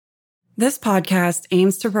This podcast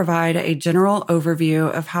aims to provide a general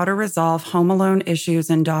overview of how to resolve home alone issues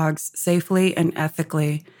in dogs safely and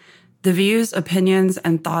ethically. The views, opinions,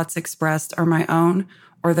 and thoughts expressed are my own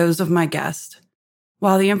or those of my guest.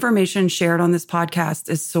 While the information shared on this podcast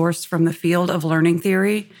is sourced from the field of learning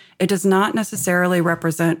theory, it does not necessarily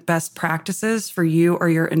represent best practices for you or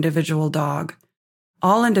your individual dog.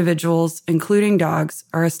 All individuals, including dogs,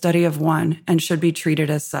 are a study of one and should be treated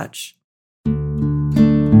as such.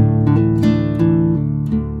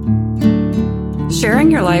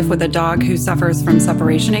 Sharing your life with a dog who suffers from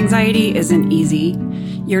separation anxiety isn't easy.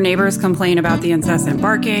 Your neighbors complain about the incessant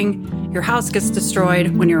barking, your house gets destroyed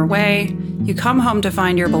when you're away, you come home to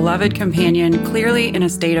find your beloved companion clearly in a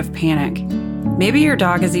state of panic. Maybe your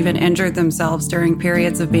dog has even injured themselves during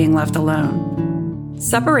periods of being left alone.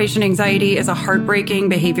 Separation anxiety is a heartbreaking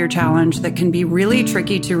behavior challenge that can be really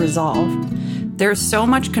tricky to resolve. There's so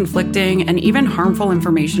much conflicting and even harmful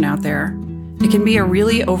information out there. It can be a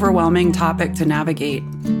really overwhelming topic to navigate.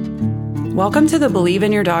 Welcome to the Believe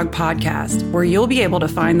in Your Dog podcast, where you'll be able to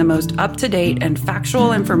find the most up-to-date and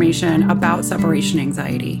factual information about separation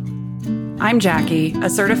anxiety. I'm Jackie, a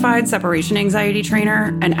certified separation anxiety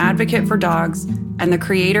trainer, an advocate for dogs, and the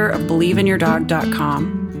creator of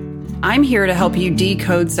BelieveInYourDog.com. I'm here to help you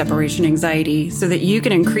decode separation anxiety so that you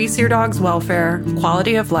can increase your dog's welfare,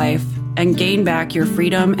 quality of life, and gain back your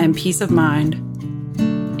freedom and peace of mind.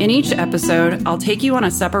 In each episode, I'll take you on a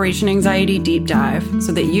separation anxiety deep dive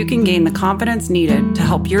so that you can gain the confidence needed to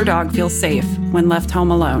help your dog feel safe when left home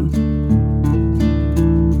alone.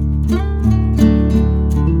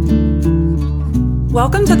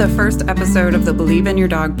 Welcome to the first episode of the Believe in Your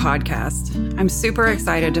Dog podcast. I'm super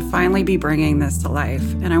excited to finally be bringing this to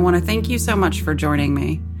life, and I want to thank you so much for joining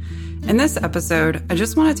me. In this episode, I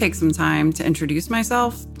just want to take some time to introduce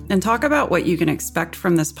myself and talk about what you can expect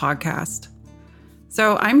from this podcast.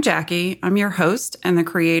 So I'm Jackie. I'm your host and the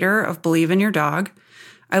creator of Believe in Your Dog.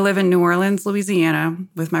 I live in New Orleans, Louisiana,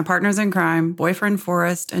 with my partners in crime, boyfriend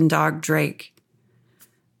Forrest, and dog Drake.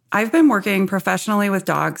 I've been working professionally with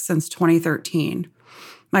dogs since 2013.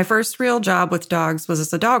 My first real job with dogs was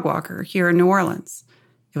as a dog walker here in New Orleans.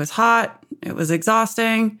 It was hot, it was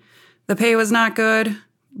exhausting, the pay was not good,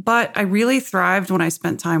 but I really thrived when I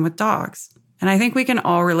spent time with dogs, and I think we can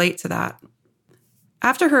all relate to that.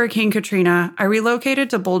 After Hurricane Katrina, I relocated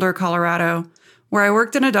to Boulder, Colorado, where I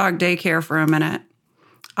worked in a dog daycare for a minute.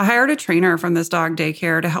 I hired a trainer from this dog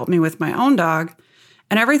daycare to help me with my own dog,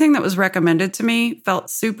 and everything that was recommended to me felt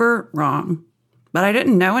super wrong. But I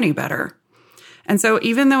didn't know any better. And so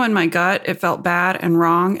even though in my gut it felt bad and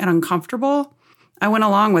wrong and uncomfortable, I went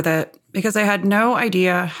along with it because I had no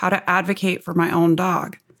idea how to advocate for my own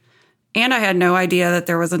dog. And I had no idea that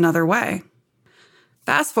there was another way.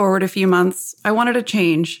 Fast forward a few months, I wanted to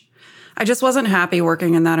change. I just wasn't happy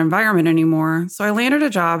working in that environment anymore, so I landed a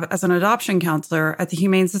job as an adoption counselor at the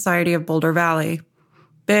Humane Society of Boulder Valley.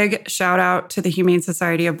 Big shout out to the Humane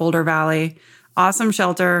Society of Boulder Valley. Awesome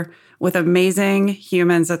shelter with amazing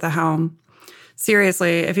humans at the helm.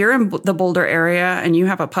 Seriously, if you're in the Boulder area and you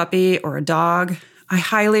have a puppy or a dog, I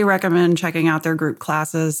highly recommend checking out their group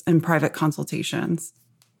classes and private consultations.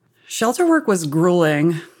 Shelter work was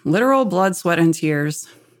grueling, literal blood, sweat, and tears.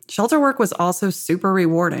 Shelter work was also super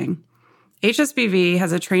rewarding. HSBV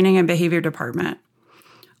has a training and behavior department.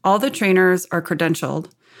 All the trainers are credentialed.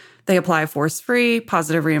 They apply force-free,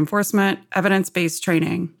 positive reinforcement, evidence-based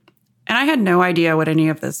training. And I had no idea what any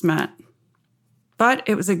of this meant. But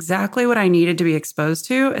it was exactly what I needed to be exposed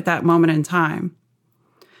to at that moment in time.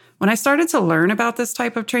 When I started to learn about this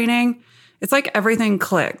type of training, it's like everything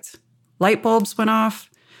clicked. Light bulbs went off.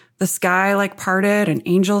 The sky parted and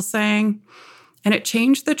angels sang, and it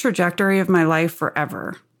changed the trajectory of my life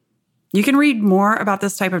forever. You can read more about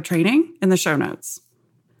this type of training in the show notes.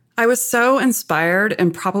 I was so inspired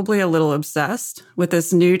and probably a little obsessed with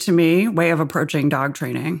this new to me way of approaching dog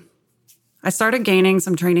training. I started gaining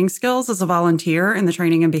some training skills as a volunteer in the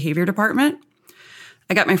training and behavior department.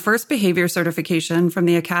 I got my first behavior certification from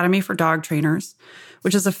the Academy for Dog Trainers,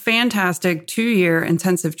 which is a fantastic 2-year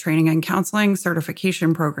intensive training and counseling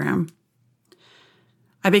certification program.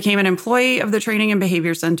 I became an employee of the Training and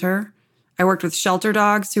Behavior Center. I worked with shelter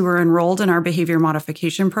dogs who were enrolled in our behavior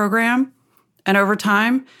modification program. And over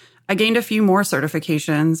time, I gained a few more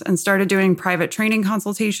certifications and started doing private training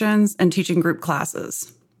consultations and teaching group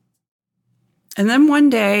classes. And then one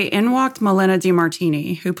day, in walked Melina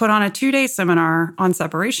DiMartini, who put on a 2-day seminar on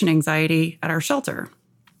separation anxiety at our shelter.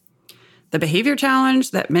 The behavior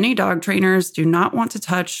challenge that many dog trainers do not want to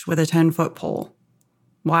touch with a 10-foot pole.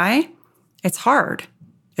 Why? It's hard.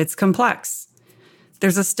 It's complex.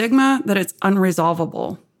 There's a stigma that it's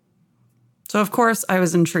unresolvable. So, of course, I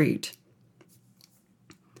was intrigued.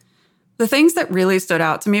 The things that really stood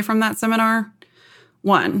out to me from that seminar: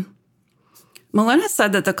 1, Melinda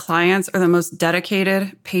said that the clients are the most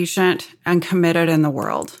dedicated, patient, and committed in the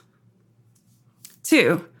world.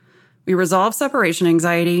 2, we resolve separation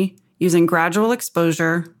anxiety using gradual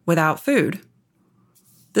exposure without food.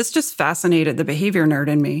 This just fascinated the behavior nerd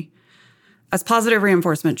in me. As positive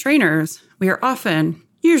reinforcement trainers, we are often,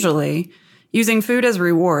 usually, using food as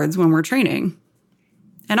rewards when we're training.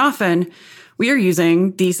 And often, we are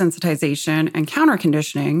using desensitization and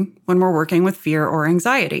counter-conditioning when we're working with fear or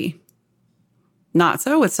anxiety. Not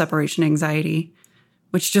so with separation anxiety,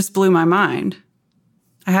 which just blew my mind.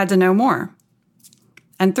 I had to know more.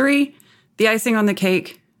 And 3, the icing on the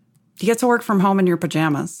cake: you get to work from home in your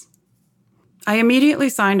pajamas. I immediately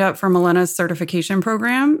signed up for Melinda's certification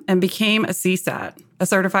program and became a CSAT, a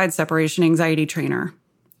certified separation anxiety trainer.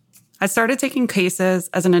 I started taking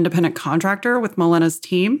cases as an independent contractor with Melinda's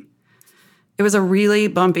team. It was a really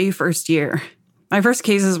bumpy first year. My first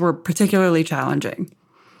cases were particularly challenging.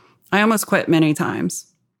 I almost quit many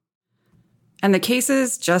times. And the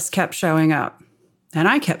cases just kept showing up. And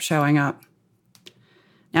I kept showing up.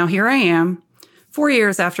 Now here I am, 4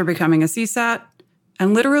 years after becoming a CSAT,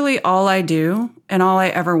 and literally all I do and all I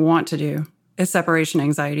ever want to do is separation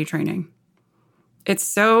anxiety training. It's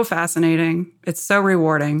so fascinating. It's so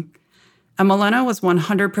rewarding. And Melinda was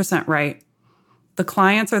 100% right. The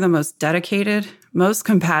clients are the most dedicated, most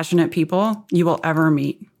compassionate people you will ever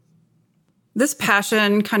meet. This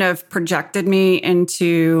passion kind of projected me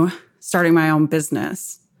into starting my own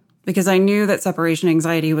business because I knew that separation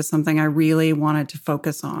anxiety was something I really wanted to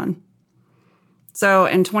focus on. So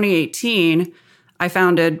in 2018, I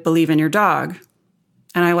founded Believe in Your Dog,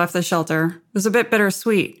 and I left the shelter. It was a bit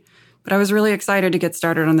bittersweet, but I was really excited to get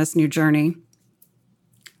started on this new journey.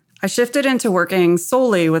 I shifted into working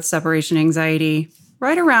solely with separation anxiety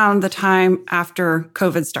right around the time after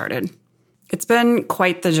COVID started. It's been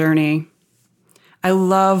quite the journey. I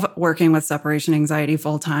love working with separation anxiety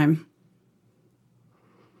full-time.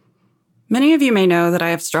 Many of you may know that I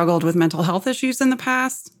have struggled with mental health issues in the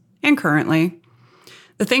past and currently.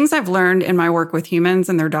 The things I've learned in my work with humans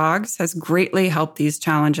and their dogs has greatly helped these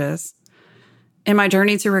challenges. In my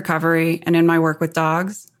journey to recovery and in my work with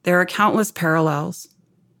dogs, there are countless parallels.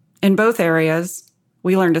 In both areas,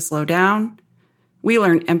 we learn to slow down, we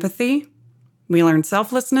learn empathy, we learn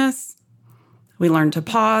selflessness, we learn to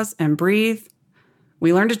pause and breathe,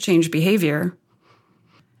 we learn to change behavior,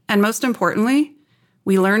 and most importantly,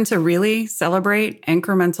 we learn to really celebrate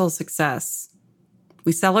incremental success.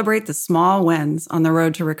 We celebrate the small wins on the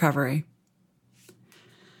road to recovery.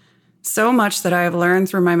 So much that I have learned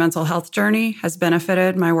through my mental health journey has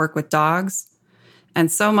benefited my work with dogs, and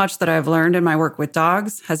so much that I've learned in my work with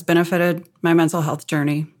dogs has benefited my mental health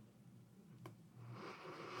journey.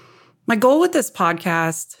 My goal with this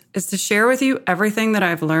podcast is to share with you everything that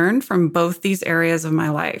I've learned from both these areas of my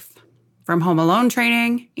life, from home alone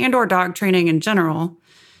training and/or dog training in general,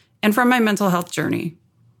 and from my mental health journey.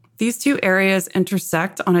 These two areas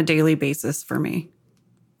intersect on a daily basis for me.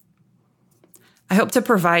 I hope to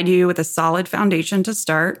provide you with a solid foundation to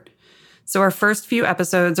start. So our first few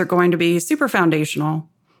episodes are going to be super foundational.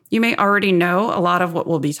 You may already know a lot of what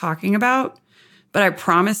we'll be talking about, but I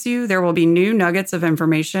promise you there will be new nuggets of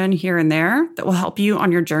information here and there that will help you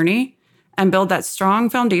on your journey and build that strong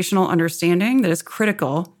foundational understanding that is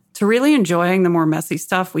critical to really enjoying the more messy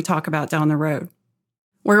stuff we talk about down the road.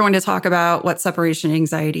 We're going to talk about what separation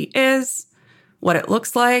anxiety is, what it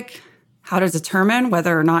looks like, how to determine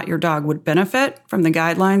whether or not your dog would benefit from the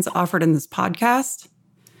guidelines offered in this podcast.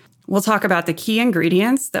 We'll talk about the key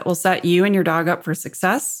ingredients that will set you and your dog up for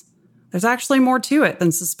success. There's actually more to it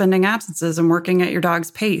than suspending absences and working at your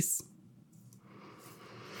dog's pace.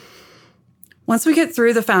 Once we get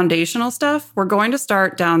through the foundational stuff, we're going to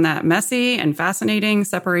start down that messy and fascinating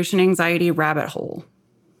separation anxiety rabbit hole.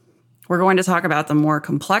 We're going to talk about the more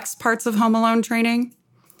complex parts of home alone training.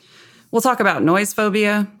 We'll talk about noise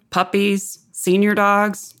phobia, puppies, senior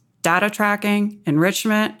dogs, data tracking,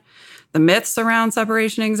 enrichment, the myths around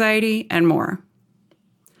separation anxiety, and more.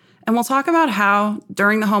 And we'll talk about how,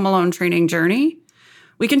 during the home alone training journey,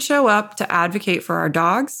 we can show up to advocate for our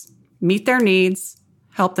dogs, meet their needs,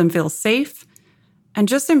 help them feel safe, and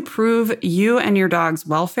just improve you and your dog's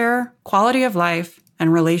welfare, quality of life,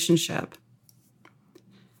 and relationship.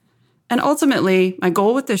 And ultimately, my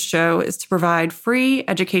goal with this show is to provide free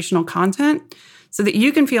educational content so that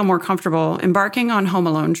you can feel more comfortable embarking on home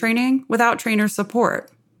alone training without trainer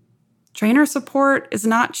support. Trainer support is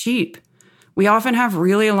not cheap. We often have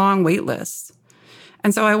really long wait lists.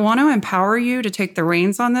 And so I want to empower you to take the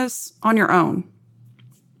reins on this on your own.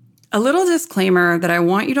 A little disclaimer that I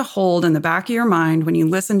want you to hold in the back of your mind when you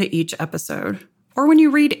listen to each episode or when you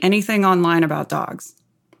read anything online about dogs.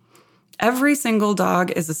 Every single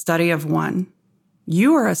dog is a study of one.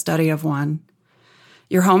 You are a study of one.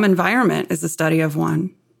 Your home environment is a study of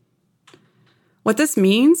one. What this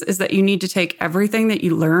means is that you need to take everything that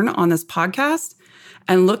you learn on this podcast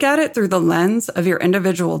and look at it through the lens of your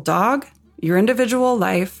individual dog, your individual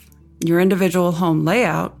life, your individual home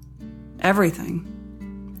layout, everything.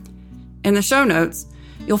 In the show notes,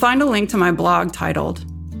 you'll find a link to my blog titled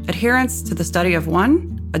Adherence to the Study of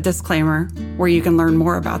One, a Disclaimer, where you can learn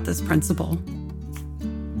more about this principle.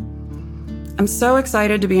 I'm so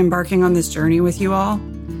excited to be embarking on this journey with you all.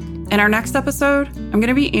 In our next episode, I'm going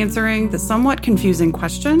to be answering the somewhat confusing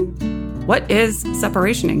question, what is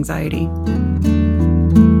separation anxiety?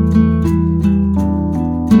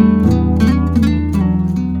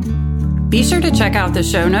 Be sure to check out the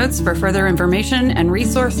show notes for further information and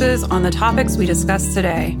resources on the topics we discussed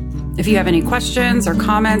today. If you have any questions or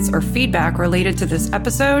comments or feedback related to this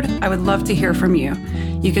episode, I would love to hear from you.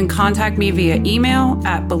 You can contact me via email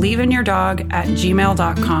at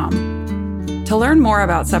believeинyourdog@gmail.com. To learn more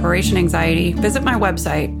about separation anxiety, visit my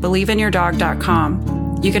website,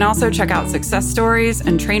 believeinyourdog.com. You can also check out success stories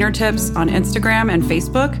and trainer tips on Instagram and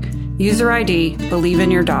Facebook. User ID,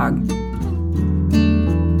 BelieveInYourDog.